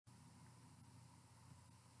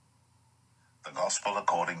The Gospel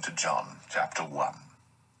according to John, chapter 1.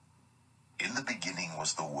 In the beginning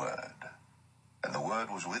was the Word, and the Word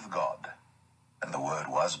was with God, and the Word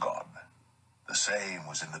was God. The same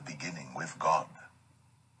was in the beginning with God.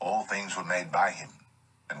 All things were made by him,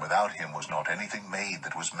 and without him was not anything made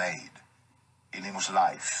that was made. In him was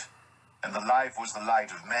life, and the life was the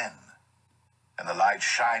light of men. And the light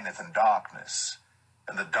shineth in darkness,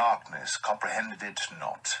 and the darkness comprehended it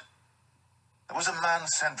not. There was a man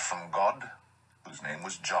sent from God, whose name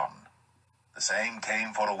was John. The same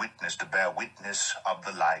came for a witness to bear witness of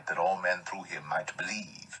the light, that all men through him might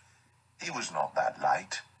believe. He was not that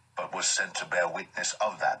light, but was sent to bear witness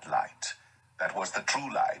of that light. That was the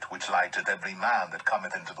true light, which lighteth every man that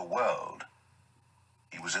cometh into the world.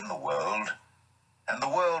 He was in the world, and the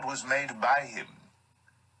world was made by him,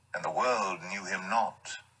 and the world knew him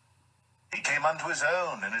not. He came unto his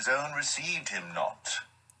own, and his own received him not.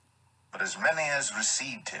 But as many as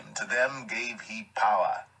received him, to them gave he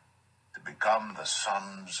power to become the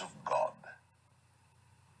sons of God.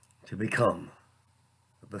 To become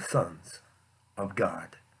the sons of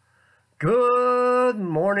God. Good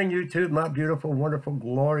morning, YouTube, my beautiful, wonderful,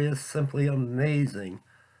 glorious, simply amazing,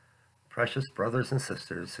 precious brothers and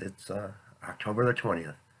sisters. It's October the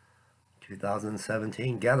 20th,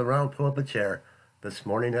 2017. Gather around, pull up a chair this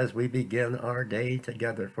morning as we begin our day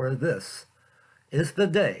together. For this is the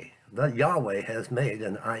day that Yahweh has made,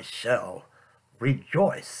 and I shall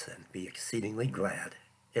rejoice and be exceedingly glad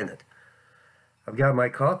in it. I've got my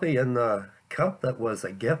coffee in the cup that was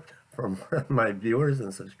a gift from my viewers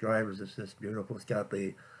and subscribers. It's just beautiful. It's got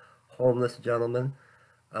the homeless gentleman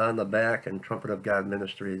on the back and Trumpet of God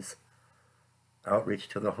Ministries outreach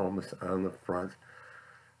to the homeless on the front.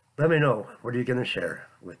 Let me know, what are you going to share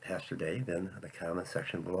with Pastor Dave in the comment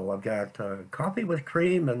section below. I've got coffee with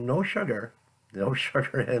cream and no sugar. No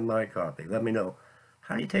sugar in my coffee. Let me know,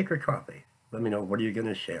 how do you take your coffee? Let me know, what are you going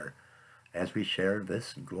to share as we share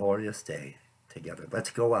this glorious day together.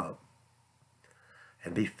 Let's go out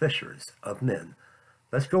and be fishers of men.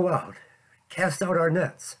 Let's go out, cast out our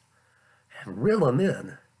nets, and reel them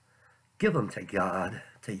in. Give them to God,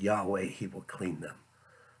 to Yahweh, he will clean them.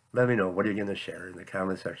 Let me know, what are you going to share in the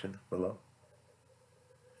comment section below.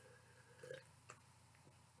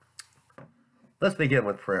 Let's begin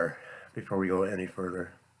with prayer before we go any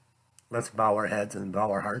further. Let's bow our heads and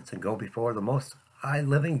bow our hearts and go before the most high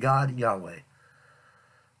living God, Yahweh.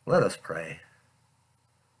 Let us pray.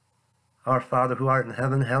 Our Father who art in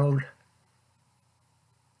heaven, hallowed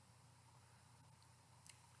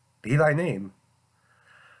be thy name.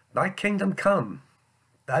 Thy kingdom come.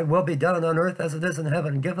 Thy will be done on earth as it is in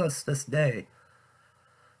heaven. Give us this day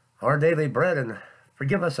our daily bread, and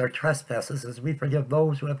forgive us our trespasses as we forgive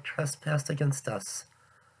those who have trespassed against us.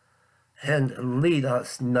 And lead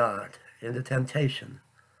us not into temptation,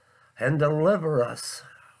 and deliver us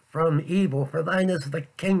from evil. For thine is the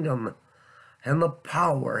kingdom, and the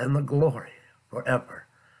power, and the glory, forever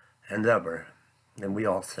and ever. And we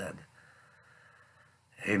all said,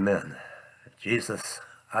 amen. Jesus,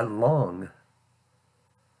 I long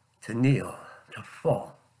to kneel, to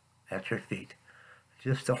fall at your feet,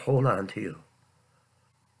 just to hold on to you,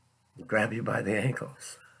 grab you by the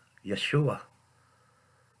ankles. Yeshua,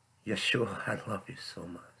 Yeshua, I love you so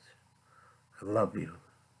much. I love you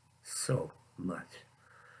so much.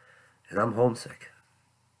 And I'm homesick.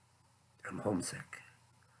 I'm homesick.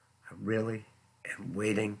 I really am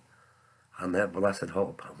waiting on that blessed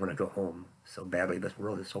hope. I want to go home so badly. This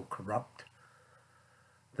world is so corrupt.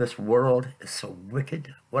 This world is so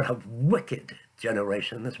wicked. What a wicked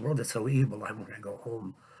generation. This world is so evil. I want to go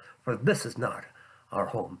home. For this is not our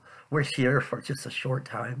home. We're here for just a short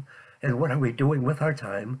time. And what are we doing with our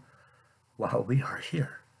time while we are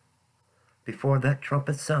here? Before that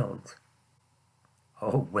trumpet sounds.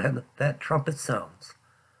 Oh, when that trumpet sounds,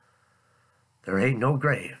 there ain't no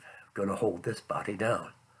grave gonna hold this body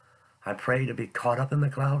down. I pray to be caught up in the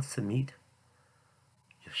clouds to meet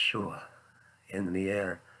Yeshua in the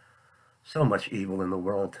air. So much evil in the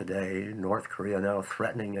world today. North Korea now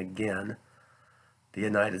threatening again the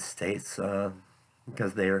United States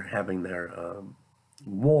because they're having their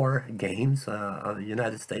war games, the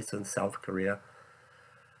United States and South Korea.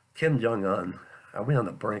 Kim Jong-un, are we on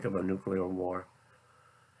the brink of a nuclear war?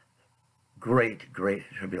 Great, great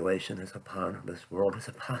tribulation is upon this world, is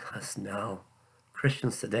upon us now.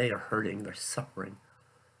 Christians today are hurting, they're suffering.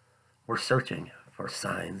 We're searching for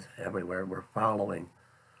signs everywhere. We're following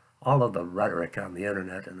all of the rhetoric on the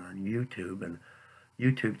internet and on YouTube, and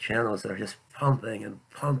YouTube channels that are just pumping and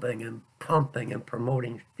pumping and pumping and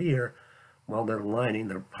promoting fear while they're lining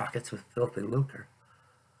their pockets with filthy lucre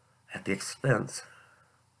at the expense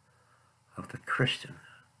of the Christian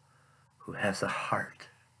who has a heart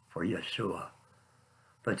for Yeshua,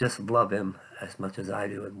 but just love him as much as I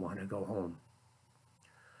do and want to go home.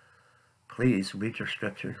 Please read your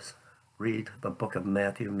scriptures. Read the book of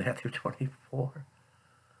Matthew, Matthew 24.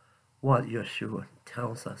 What Yeshua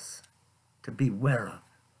tells us to beware of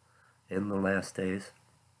in the last days.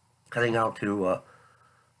 Heading out to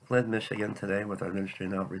Flint, Michigan today with our ministry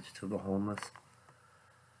and outreach to the homeless.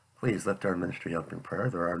 Please lift our ministry up in prayer.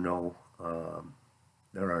 There are no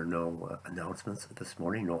announcements this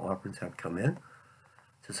morning. No offerings have come in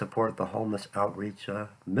to support the homeless outreach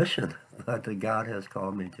mission that God has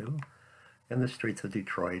called me to in the streets of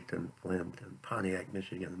Detroit and Flint and Pontiac,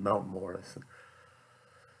 Michigan, and Mount Morris, and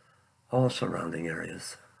all surrounding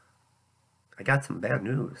areas. I got some bad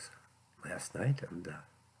news last night, and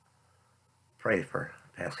pray for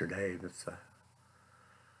Pastor Dave.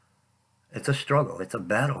 It's a struggle. It's a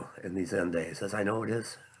battle in these end days, as I know it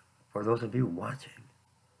is for those of you watching.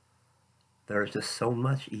 There is just so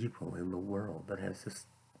much evil in the world that has just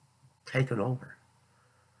taken over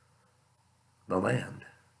the land.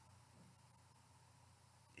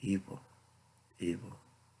 Evil, evil.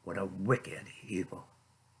 What a wicked, evil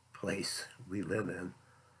place we live in.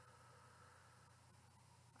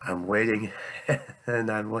 I'm waiting, and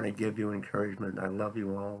I want to give you encouragement. I love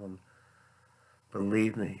you all, and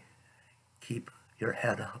believe me, keep your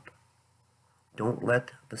head up. Don't let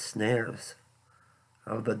the snares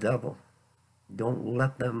of the devil, don't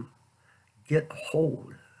let them get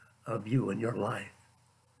hold of you and your life.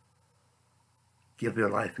 Give your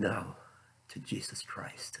life now to Jesus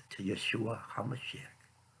Christ, to Yeshua HaMashiach.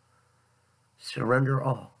 Surrender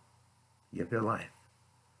all. Give your life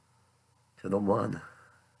to the one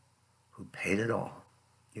who paid it all.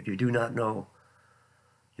 If you do not know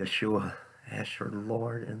Yeshua as your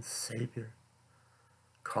Lord and Savior,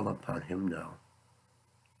 call upon him now.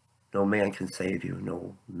 No man can save you,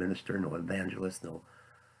 no minister, no evangelist, no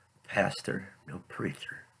pastor, no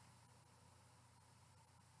preacher.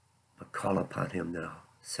 But call upon him now.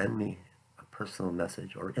 Send me a personal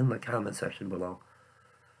message, or in the comment section below,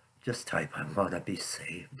 just type, I want to be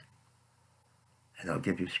saved. And I'll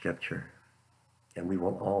give you scripture, and we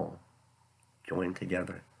will all join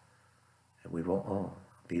together, and we will all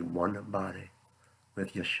be one body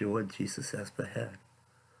with Yeshua, Jesus as the head.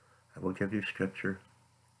 I will give you scripture,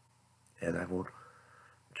 and I will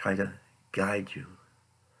try to guide you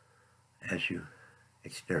as you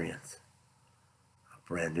experience a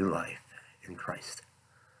brand new life in Christ.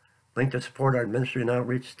 Link to support our ministry and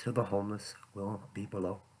outreach to the homeless will be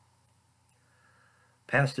below.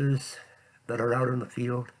 Pastors that are out in the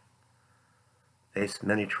field face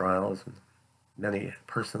many trials and many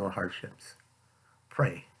personal hardships.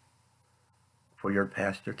 Pray for your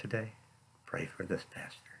pastor today. Pray for this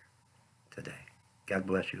pastor today. God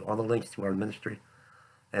bless you. All the links to our ministry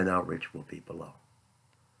and outreach will be below.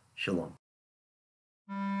 Shalom.